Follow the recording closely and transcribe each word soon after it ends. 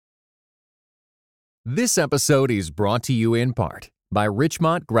This episode is brought to you in part by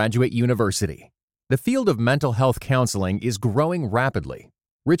Richmont Graduate University. The field of mental health counseling is growing rapidly.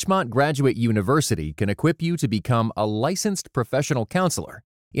 Richmont Graduate University can equip you to become a licensed professional counselor,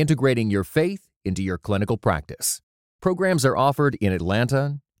 integrating your faith into your clinical practice. Programs are offered in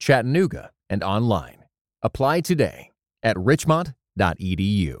Atlanta, Chattanooga, and online. Apply today at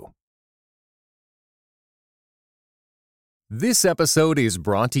richmont.edu. This episode is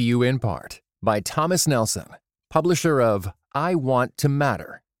brought to you in part by Thomas Nelson, publisher of I Want to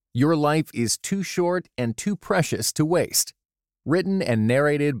Matter. Your life is too short and too precious to waste. Written and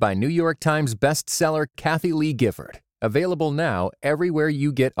narrated by New York Times bestseller Kathy Lee Gifford. Available now everywhere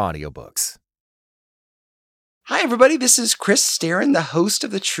you get audiobooks. Hi, everybody. This is Chris Starin, the host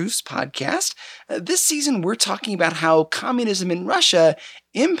of the Truce podcast. This season, we're talking about how communism in Russia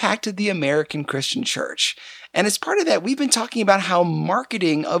impacted the American Christian church. And as part of that, we've been talking about how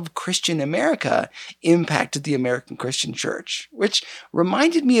marketing of Christian America impacted the American Christian church, which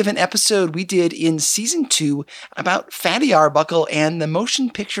reminded me of an episode we did in season 2 about Fatty Arbuckle and the Motion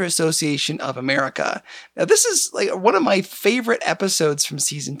Picture Association of America. Now, this is like one of my favorite episodes from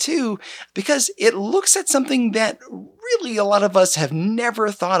season 2 because it looks at something that really a lot of us have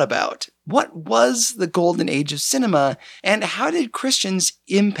never thought about. What was the golden age of cinema, and how did Christians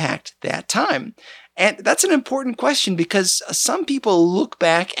impact that time? And that's an important question because some people look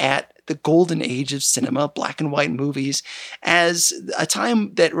back at the golden age of cinema, black and white movies, as a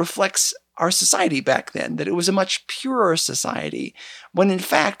time that reflects our society back then, that it was a much purer society, when in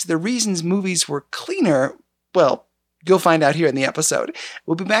fact the reasons movies were cleaner, well, you'll find out here in the episode.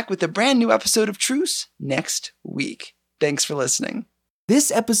 We'll be back with a brand new episode of Truce next week. Thanks for listening.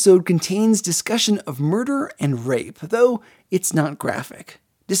 This episode contains discussion of murder and rape, though it's not graphic.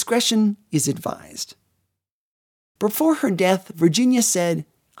 Discretion is advised. Before her death, Virginia said,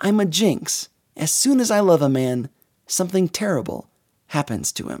 "I'm a jinx. As soon as I love a man, something terrible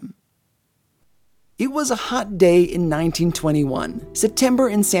happens to him." It was a hot day in 1921, September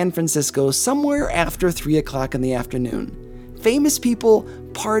in San Francisco, somewhere after 3 o'clock in the afternoon. Famous people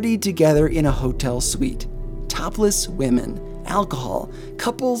partied together in a hotel suite. Topless women, alcohol,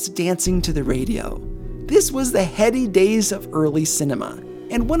 couples dancing to the radio. This was the heady days of early cinema,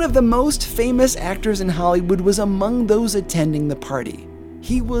 and one of the most famous actors in Hollywood was among those attending the party.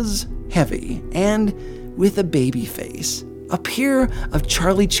 He was heavy and with a baby face, a peer of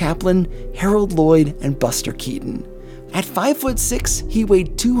Charlie Chaplin, Harold Lloyd, and Buster Keaton. At 5'6", he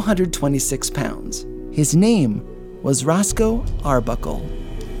weighed 226 pounds. His name was Roscoe Arbuckle.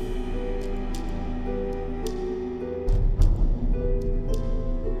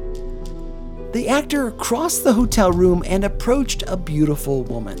 The actor crossed the hotel room and approached a beautiful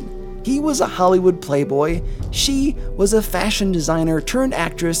woman. He was a Hollywood playboy. She was a fashion designer turned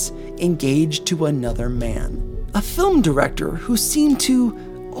actress engaged to another man. A film director who seemed to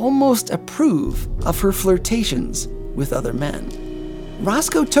almost approve of her flirtations with other men.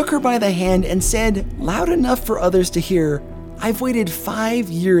 Roscoe took her by the hand and said, loud enough for others to hear, "I've waited 5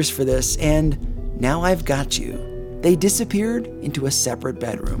 years for this, and now I've got you." They disappeared into a separate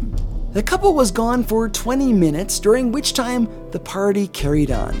bedroom. The couple was gone for 20 minutes, during which time the party carried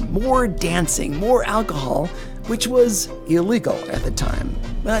on. More dancing, more alcohol, which was illegal at the time,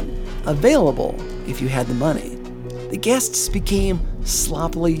 but available if you had the money. The guests became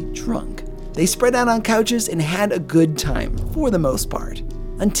sloppily drunk. They spread out on couches and had a good time, for the most part,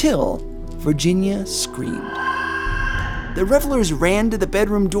 until Virginia screamed. The revelers ran to the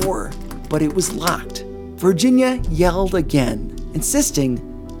bedroom door, but it was locked. Virginia yelled again, insisting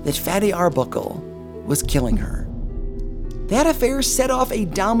that Fatty Arbuckle was killing her. That affair set off a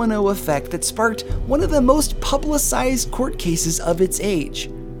domino effect that sparked one of the most publicized court cases of its age.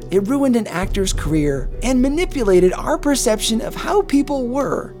 It ruined an actor's career and manipulated our perception of how people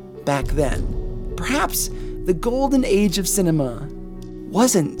were back then. Perhaps the golden age of cinema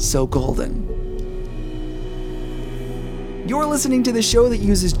wasn't so golden. You're listening to the show that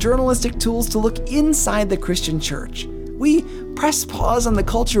uses journalistic tools to look inside the Christian church. We press pause on the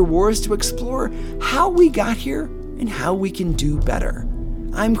culture wars to explore how we got here and how we can do better.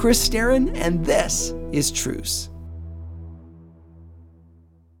 I'm Chris Starin, and this is Truce.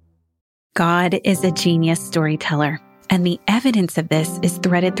 God is a genius storyteller, and the evidence of this is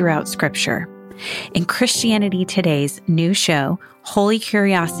threaded throughout Scripture. In Christianity Today's new show, Holy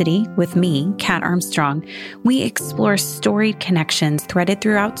Curiosity, with me, Kat Armstrong, we explore storied connections threaded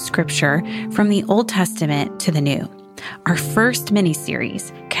throughout Scripture from the Old Testament to the New. Our first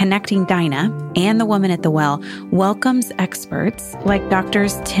mini-series, Connecting Dinah and the Woman at the Well, welcomes experts like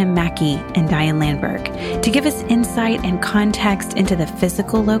Doctors Tim Mackey and Diane Landberg to give us insight and context into the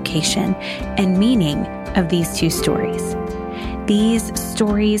physical location and meaning of these two stories. These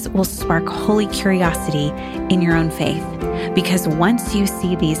stories will spark holy curiosity in your own faith, because once you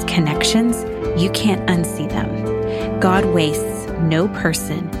see these connections, you can't unsee them. God wastes no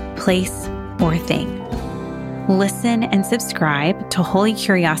person, place, or thing. Listen and subscribe to Holy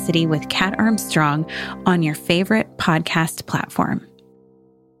Curiosity with Kat Armstrong on your favorite podcast platform.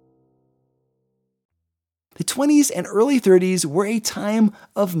 The 20s and early 30s were a time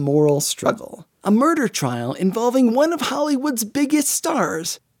of moral struggle. A murder trial involving one of Hollywood's biggest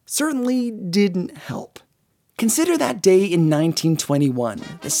stars certainly didn't help. Consider that day in 1921,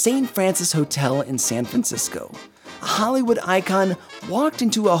 the St. Francis Hotel in San Francisco. A Hollywood icon walked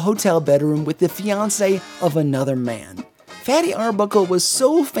into a hotel bedroom with the fiancée of another man. Fatty Arbuckle was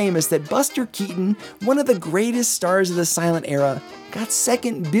so famous that Buster Keaton, one of the greatest stars of the silent era, got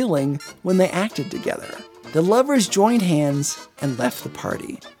second billing when they acted together. The lovers joined hands and left the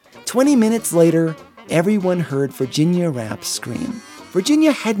party. 20 minutes later, everyone heard Virginia Rapp scream.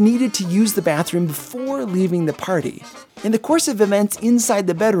 Virginia had needed to use the bathroom before leaving the party. In the course of events inside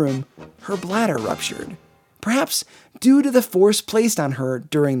the bedroom, her bladder ruptured, perhaps due to the force placed on her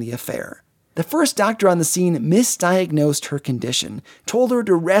during the affair. The first doctor on the scene misdiagnosed her condition, told her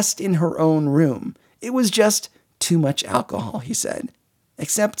to rest in her own room. It was just too much alcohol, he said.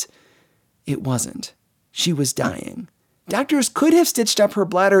 Except it wasn't. She was dying. Doctors could have stitched up her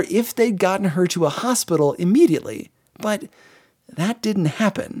bladder if they'd gotten her to a hospital immediately, but that didn't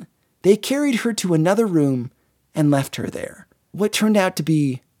happen. They carried her to another room and left her there. What turned out to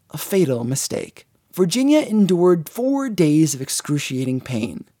be a fatal mistake. Virginia endured 4 days of excruciating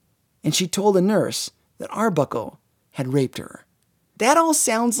pain, and she told a nurse that Arbuckle had raped her. That all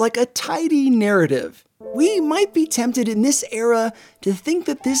sounds like a tidy narrative. We might be tempted in this era to think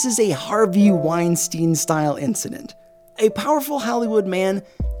that this is a Harvey Weinstein-style incident. A powerful Hollywood man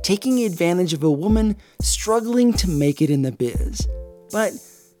taking advantage of a woman struggling to make it in the biz. But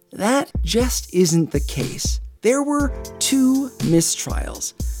that just isn't the case. There were 2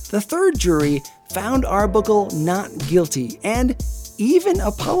 mistrials. The third jury found Arbuckle not guilty and even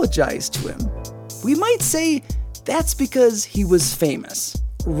apologized to him. We might say that's because he was famous,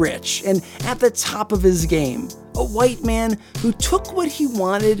 rich, and at the top of his game. A white man who took what he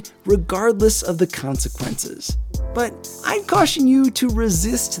wanted regardless of the consequences. But I'd caution you to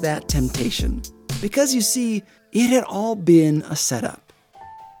resist that temptation, because you see, it had all been a setup.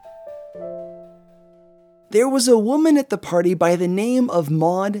 There was a woman at the party by the name of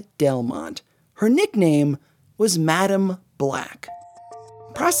Maud Delmont. Her nickname was Madam Black.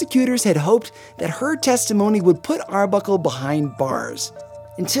 Prosecutors had hoped that her testimony would put Arbuckle behind bars,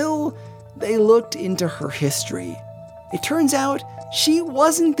 until they looked into her history. It turns out she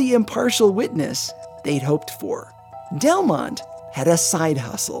wasn't the impartial witness they'd hoped for. Delmont had a side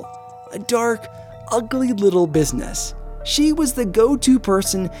hustle, a dark, ugly little business. She was the go-to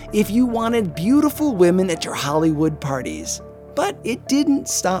person if you wanted beautiful women at your Hollywood parties. But it didn't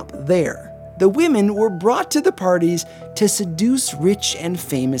stop there. The women were brought to the parties to seduce rich and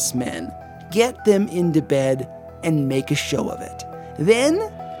famous men, get them into bed, and make a show of it. Then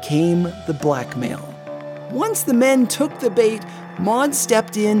came the blackmail. Once the men took the bait, Maud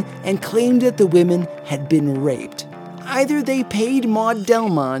stepped in and claimed that the women had been raped. Either they paid Maud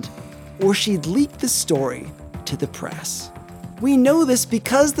Delmont, or she'd leaked the story to the press. We know this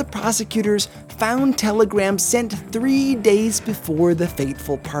because the prosecutors found telegrams sent 3 days before the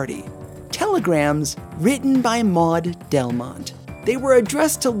fateful party. Telegrams written by Maud Delmont. They were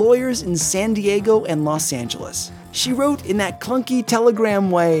addressed to lawyers in San Diego and Los Angeles. She wrote in that clunky telegram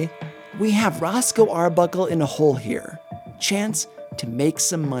way, "We have Roscoe Arbuckle in a hole here. Chance to make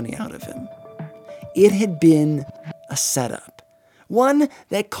some money out of him." It had been a setup. One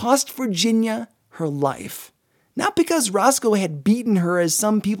that cost Virginia her life. Not because Roscoe had beaten her as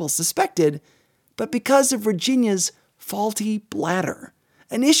some people suspected, but because of Virginia's faulty bladder.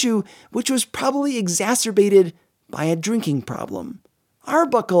 An issue which was probably exacerbated by a drinking problem.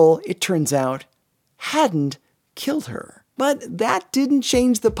 Arbuckle, it turns out, hadn't killed her. But that didn't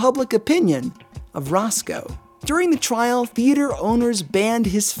change the public opinion of Roscoe. During the trial, theater owners banned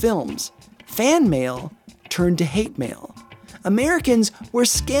his films. Fan mail turned to hate mail. Americans were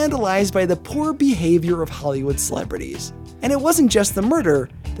scandalized by the poor behavior of Hollywood celebrities. And it wasn't just the murder.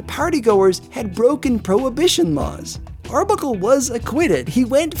 The partygoers had broken prohibition laws. Arbuckle was acquitted. He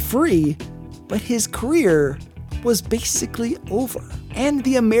went free, but his career was basically over. And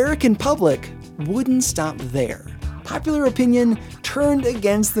the American public wouldn't stop there. popular opinion turned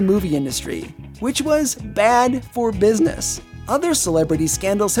against the movie industry, which was bad for business. Other celebrity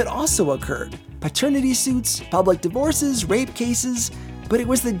scandals had also occurred: paternity suits, public divorces, rape cases, but it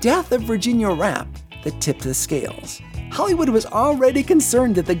was the death of Virginia Rapp that tipped the scales. Hollywood was already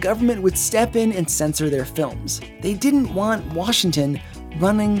concerned that the government would step in and censor their films. They didn't want Washington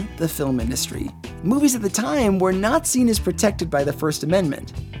running the film industry. Movies at the time were not seen as protected by the First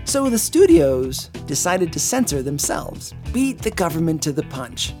Amendment, so the studios decided to censor themselves, beat the government to the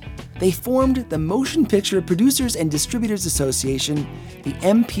punch. They formed the Motion Picture Producers and Distributors Association, the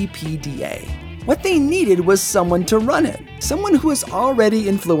MPPDA. What they needed was someone to run it, someone who was already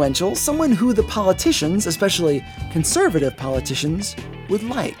influential, someone who the politicians, especially conservative politicians, would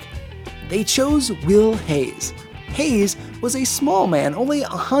like. They chose Will Hayes. Hayes was a small man, only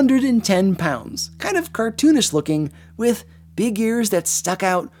 110 pounds, kind of cartoonish looking, with big ears that stuck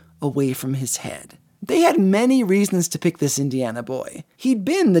out away from his head. They had many reasons to pick this Indiana boy. He'd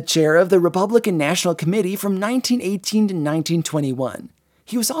been the chair of the Republican National Committee from 1918 to 1921.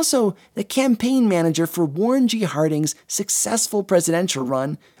 He was also the campaign manager for Warren G. Harding's successful presidential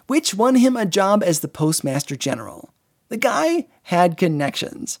run, which won him a job as the Postmaster General. The guy had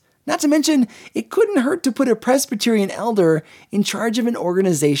connections. Not to mention, it couldn't hurt to put a Presbyterian elder in charge of an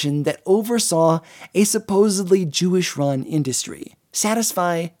organization that oversaw a supposedly Jewish-run industry.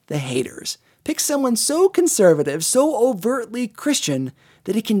 Satisfy the haters. Pick someone so conservative, so overtly Christian,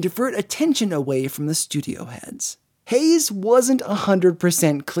 that it can divert attention away from the studio heads. Hayes wasn't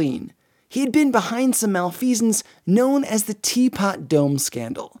 100% clean. He had been behind some malfeasance known as the Teapot Dome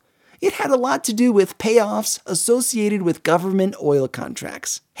scandal. It had a lot to do with payoffs associated with government oil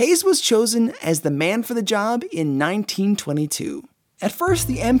contracts. Hayes was chosen as the man for the job in 1922. At first,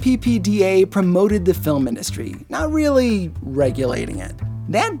 the MPPDA promoted the film industry, not really regulating it.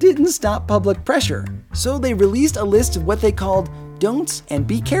 That didn't stop public pressure, so they released a list of what they called don'ts and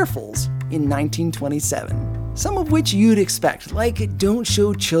be carefuls in 1927. Some of which you'd expect, like don't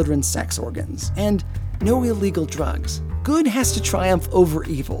show children sex organs, and no illegal drugs. Good has to triumph over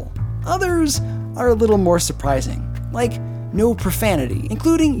evil. Others are a little more surprising, like no profanity,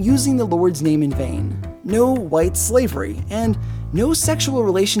 including using the Lord's name in vain, no white slavery, and no sexual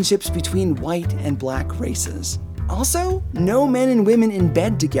relationships between white and black races. Also, no men and women in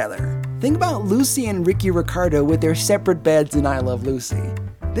bed together. Think about Lucy and Ricky Ricardo with their separate beds in I Love Lucy.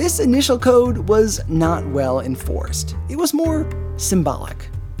 This initial code was not well enforced. It was more symbolic,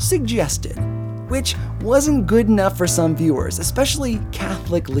 suggested, which wasn't good enough for some viewers, especially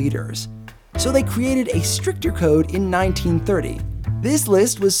Catholic leaders. So they created a stricter code in 1930. This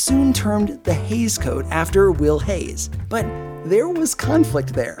list was soon termed the Hayes Code after Will Hayes, but there was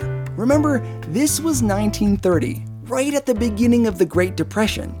conflict there. Remember, this was 1930, right at the beginning of the Great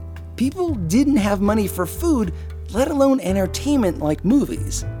Depression. People didn't have money for food, let alone entertainment like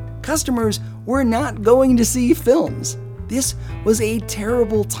movies. Customers were not going to see films. This was a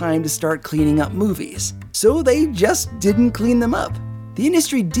terrible time to start cleaning up movies, so they just didn't clean them up. The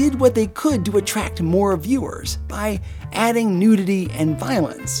industry did what they could to attract more viewers by adding nudity and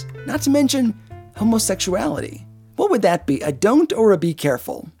violence, not to mention homosexuality. What would that be, a don't or a be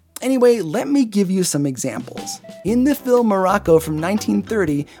careful? Anyway, let me give you some examples. In the film Morocco from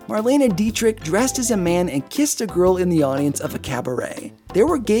 1930, Marlene Dietrich dressed as a man and kissed a girl in the audience of a cabaret. There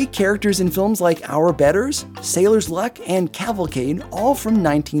were gay characters in films like Our Betters, Sailor's Luck, and Cavalcade, all from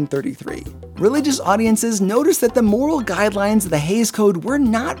 1933. Religious audiences noticed that the moral guidelines of the Hayes Code were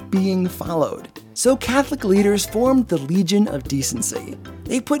not being followed. So Catholic leaders formed the Legion of Decency.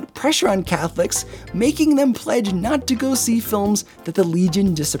 They put pressure on Catholics, making them pledge not to go see films that the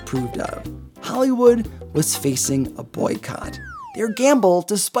Legion disapproved of. Hollywood was facing a boycott. Their gamble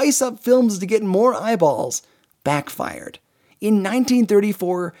to spice up films to get more eyeballs backfired. In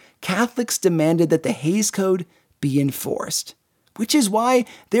 1934, Catholics demanded that the Hayes Code be enforced, which is why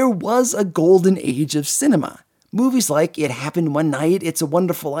there was a golden age of cinema. Movies like It Happened One Night, It's a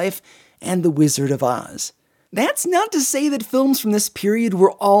Wonderful Life, and The Wizard of Oz. That's not to say that films from this period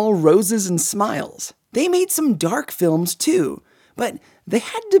were all roses and smiles. They made some dark films too, but they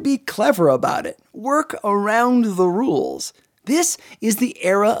had to be clever about it, work around the rules. This is the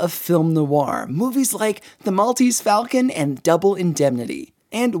era of film noir, movies like The Maltese Falcon and Double Indemnity,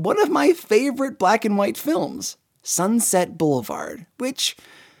 and one of my favorite black and white films, Sunset Boulevard, which,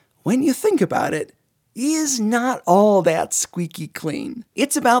 when you think about it, is not all that squeaky clean.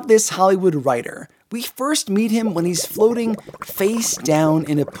 It's about this Hollywood writer. We first meet him when he's floating face down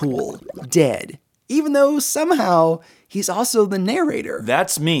in a pool, dead, even though somehow he's also the narrator.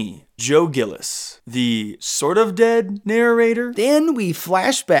 That's me, Joe Gillis, the sort of dead narrator. Then we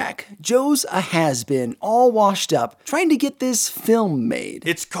flash back. Joe's a has-been, all washed up, trying to get this film made.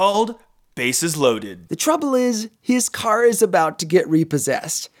 It's called Bases Loaded. The trouble is, his car is about to get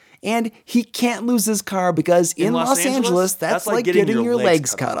repossessed. And he can't lose his car because in Los Angeles, that's like getting your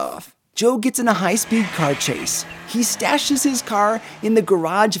legs cut off. Joe gets in a high-speed car chase. He stashes his car in the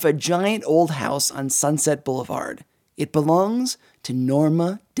garage of a giant old house on Sunset Boulevard. It belongs to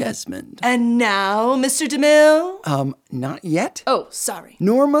Norma Desmond. And now, Mr. DeMille? Not yet. Oh, sorry.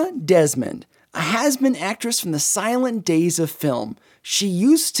 Norma Desmond, a has-been actress from the silent days of film. She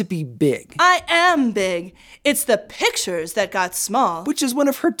used to be big. I am big. It's the pictures that got small. Which is one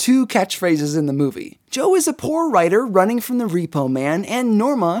of her 2 catchphrases in the movie. Joe is a poor writer running from the repo man, and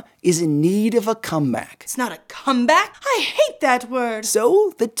Norma is in need of a comeback. It's not a comeback. I hate that word.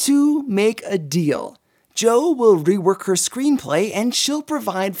 So the 2 make a deal. Joe will rework her screenplay, and she'll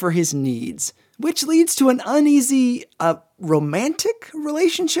provide for his needs, which leads to an uneasy, romantic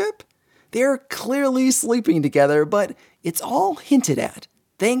relationship? They're clearly sleeping together, but it's all hinted at,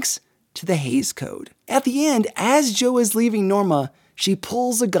 thanks to the Hays Code. At the end, as Joe is leaving Norma, she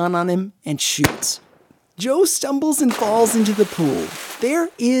pulls a gun on him and shoots. Joe stumbles and falls into the pool. There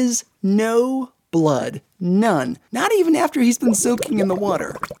is no blood. None. Not even after he's been soaking in the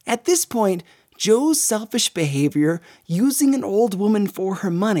water. At this point, Joe's selfish behavior, using an old woman for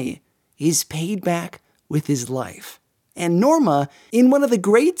her money, is paid back with his life. And Norma, in one of the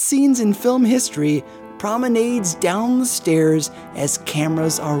great scenes in film history, promenades down the stairs as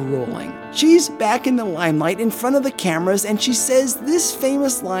cameras are rolling. She's back in the limelight in front of the cameras, and she says this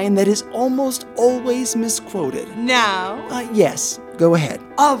famous line that is almost always misquoted. Now? Yes, go ahead.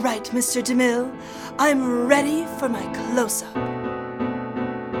 All right, Mr. DeMille. I'm ready for my close-up.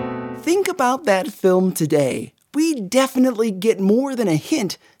 Think about that film today. We definitely get more than a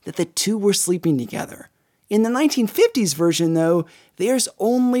hint that the 2 were sleeping together. In the 1950s version, though, there's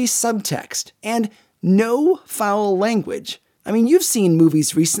only subtext and no foul language. I mean, you've seen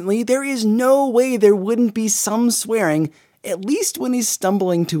movies recently. There is no way there wouldn't be some swearing, at least when he's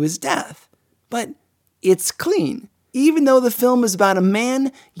stumbling to his death. But it's clean. Even though the film is about a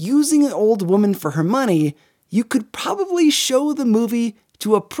man using an old woman for her money, you could probably show the movie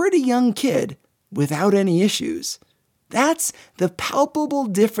to a pretty young kid without any issues. That's the palpable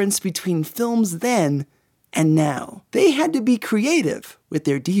difference between films then and now. They had to be creative with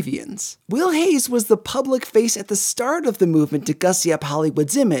their deviance. Will Hays was the public face at the start of the movement to gussy up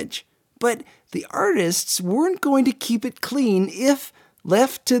Hollywood's image, but the artists weren't going to keep it clean if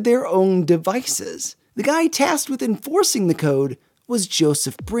left to their own devices. The guy tasked with enforcing the code was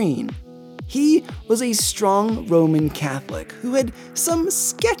Joseph Breen. He was a strong Roman Catholic who had some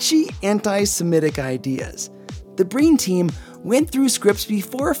sketchy anti-Semitic ideas. The Breen team went through scripts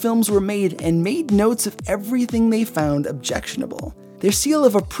before films were made and made notes of everything they found objectionable. Their seal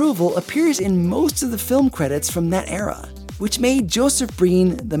of approval appears in most of the film credits from that era, which made Joseph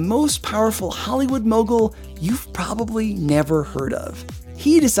Breen the most powerful Hollywood mogul you've probably never heard of.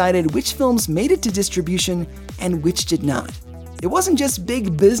 He decided which films made it to distribution and which did not. It wasn't just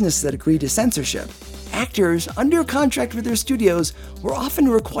big business that agreed to censorship. Actors under contract with their studios were often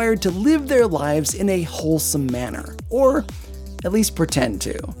required to live their lives in a wholesome manner, or at least pretend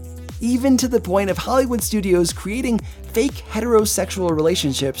to. Even to the point of Hollywood studios creating fake heterosexual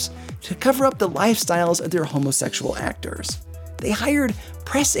relationships to cover up the lifestyles of their homosexual actors. They hired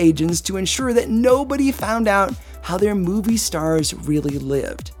press agents to ensure that nobody found out how their movie stars really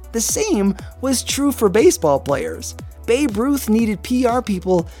lived. The same was true for baseball players. Babe Ruth needed PR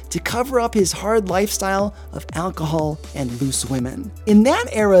people to cover up his hard lifestyle of alcohol and loose women. In that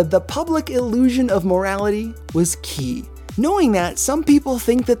era, the public illusion of morality was key. Knowing that, some people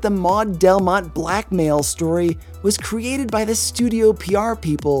think that the Maud Delmont blackmail story was created by the studio PR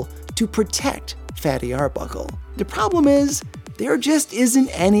people to protect Fatty Arbuckle. The problem is, there just isn't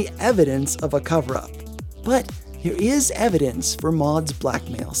any evidence of a cover-up. But there is evidence for Maud's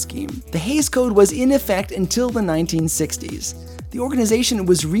blackmail scheme. The Hays Code was in effect until the 1960s. The organization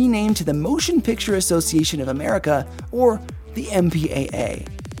was renamed to the Motion Picture Association of America, or the MPAA.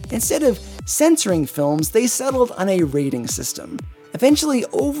 Instead of censoring films, they settled on a rating system, eventually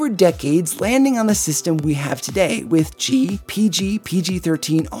over decades landing on the system we have today with G, PG,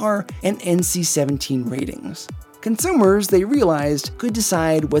 PG-13R, and NC-17 ratings. Consumers, they realized, could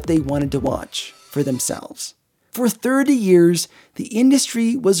decide what they wanted to watch for themselves. For 30 years, the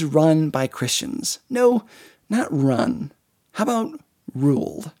industry was run by Christians. No, not run. How about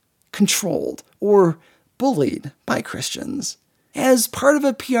ruled, controlled, or bullied by Christians? as part of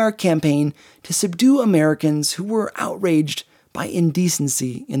a PR campaign to subdue Americans who were outraged by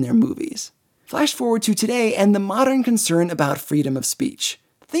indecency in their movies. Flash forward to today and the modern concern about freedom of speech.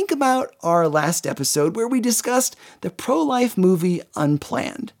 Think about our last episode where we discussed the pro-life movie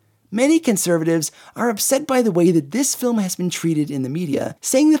Unplanned. Many conservatives are upset by the way that this film has been treated in the media,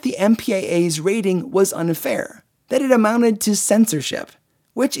 saying that the MPAA's rating was unfair, that it amounted to censorship,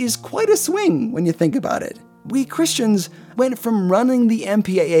 which is quite a swing when you think about it. We Christians went from running the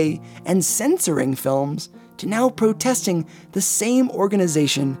MPAA and censoring films to now protesting the same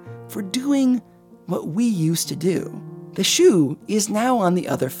organization for doing what we used to do. The shoe is now on the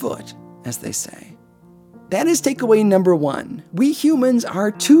other foot, as they say. That is takeaway number 1. We humans are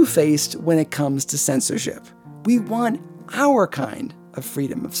two-faced when it comes to censorship. We want our kind of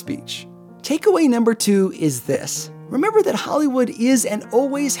freedom of speech. Takeaway number 2 is this. Remember that Hollywood is and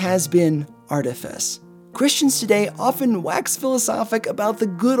always has been artifice. Christians today often wax philosophic about the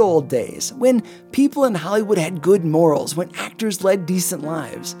good old days, when people in Hollywood had good morals, when actors led decent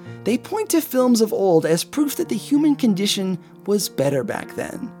lives. They point to films of old as proof that the human condition was better back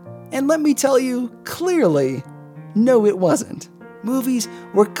then. And let me tell you, clearly, no it wasn't. Movies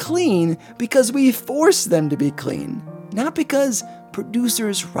were clean because we forced them to be clean, not because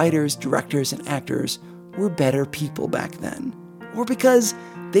producers, writers, directors, and actors were better people back then, or because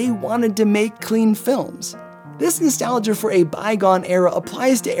they wanted to make clean films. This nostalgia for a bygone era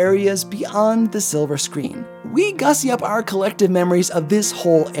applies to areas beyond the silver screen. We gussy up our collective memories of this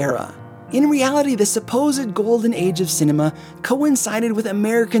whole era. In reality, the supposed golden age of cinema coincided with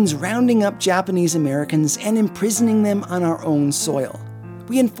Americans rounding up Japanese Americans and imprisoning them on our own soil.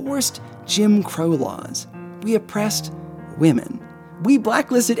 We enforced Jim Crow laws. We oppressed women. We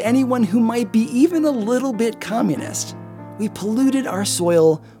blacklisted anyone who might be even a little bit communist. We polluted our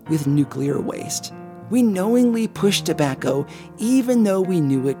soil with nuclear waste. We knowingly pushed tobacco even though we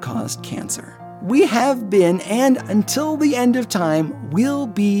knew it caused cancer. We have been, and until the end of time, will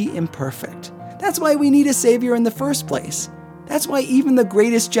be imperfect. That's why we need a savior in the first place. That's why even the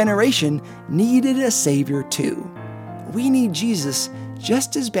greatest generation needed a savior too. We need Jesus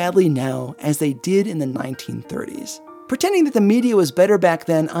just as badly now as they did in the 1930s. Pretending that the media was better back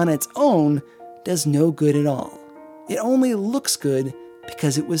then on its own does no good at all. It only looks good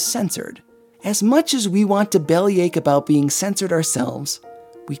because it was censored. As much as we want to bellyache about being censored ourselves,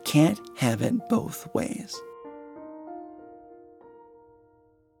 we can't have it both ways.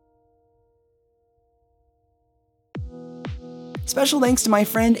 Special thanks to my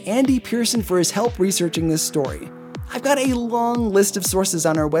friend Andy Pearson for his help researching this story. I've got a long list of sources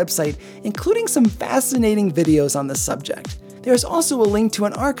on our website, including some fascinating videos on the subject. There's also a link to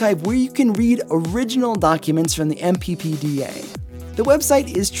an archive where you can read original documents from the MPPDA. The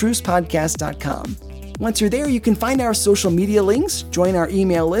website is trucepodcast.com. Once you're there, you can find our social media links, join our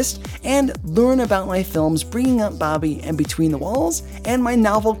email list, and learn about my films Bringing Up Bobby and Between the Walls, and my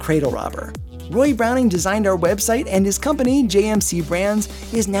novel Cradle Robber. Roy Browning designed our website, and his company, JMC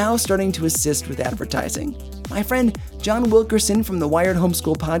Brands, is now starting to assist with advertising. My friend John Wilkerson from the Wired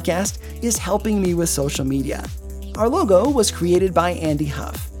Homeschool podcast is helping me with social media. Our logo was created by Andy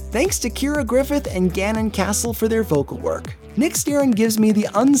Huff. Thanks to Kira Griffith and Gannon Castle for their vocal work. Nick Starin gives me the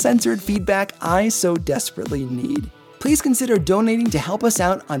uncensored feedback I so desperately need. Please consider donating to help us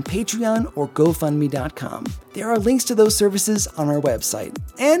out on Patreon or GoFundMe.com. There are links to those services on our website.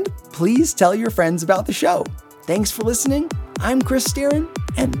 And please tell your friends about the show. Thanks for listening. I'm Chris Starin,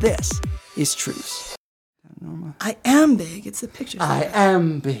 and this is Truce. I am big. It's the pictures. I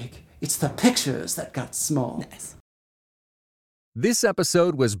am big. It's the pictures that got small. Nice. This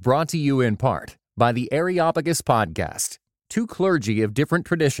episode was brought to you in part by the Arbuckle podcast. Two clergy of different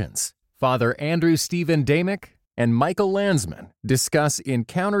traditions, Father Andrew Stephen Damick and Michael Landsman, discuss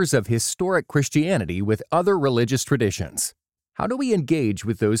encounters of historic Christianity with other religious traditions. How do we engage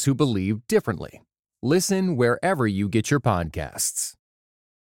with those who believe differently? Listen wherever you get your podcasts.